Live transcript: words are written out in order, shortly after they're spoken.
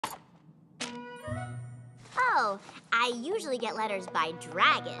Oh, I usually get letters by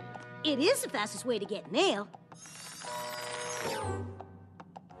dragon. It is the fastest way to get mail.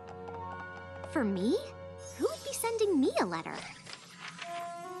 For me? Who would be sending me a letter?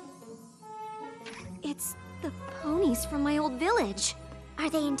 It's the ponies from my old village. Are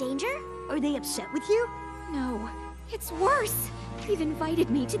they in danger? Are they upset with you? No, it's worse. They've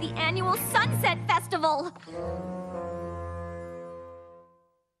invited me to the annual Sunset Festival.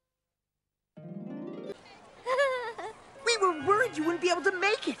 We were worried you wouldn't be able to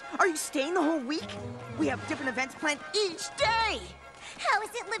make it. Are you staying the whole week? We have different events planned each day. How is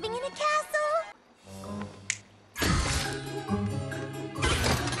it living in a castle?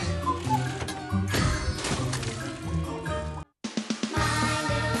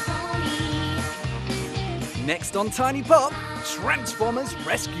 Next on Tiny Pop, Transformers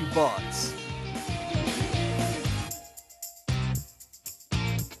Rescue Bots.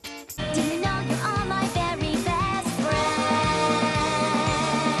 Do you know you are my very best friends?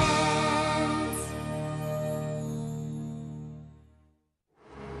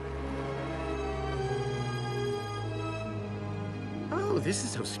 Oh, this is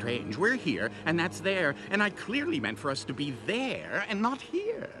so strange. We're here, and that's there, and I clearly meant for us to be there and not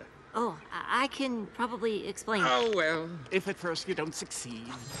here. Oh, I can probably explain. Oh, well, if at first you don't succeed.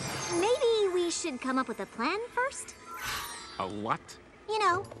 Maybe we should come up with a plan first? A what? You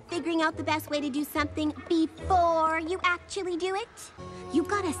know, figuring out the best way to do something before you actually do it. You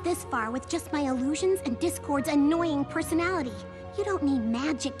got us this far with just my illusions and Discord's annoying personality. You don't need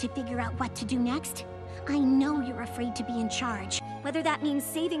magic to figure out what to do next. I know you're afraid to be in charge, whether that means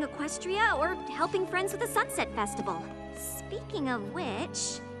saving Equestria or helping friends with the Sunset Festival. Speaking of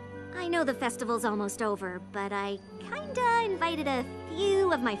which, I know the festival's almost over, but I kinda invited a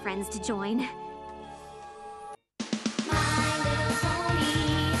few of my friends to join.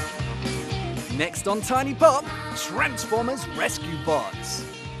 Next on Tiny Pop, Transformers Rescue Bots.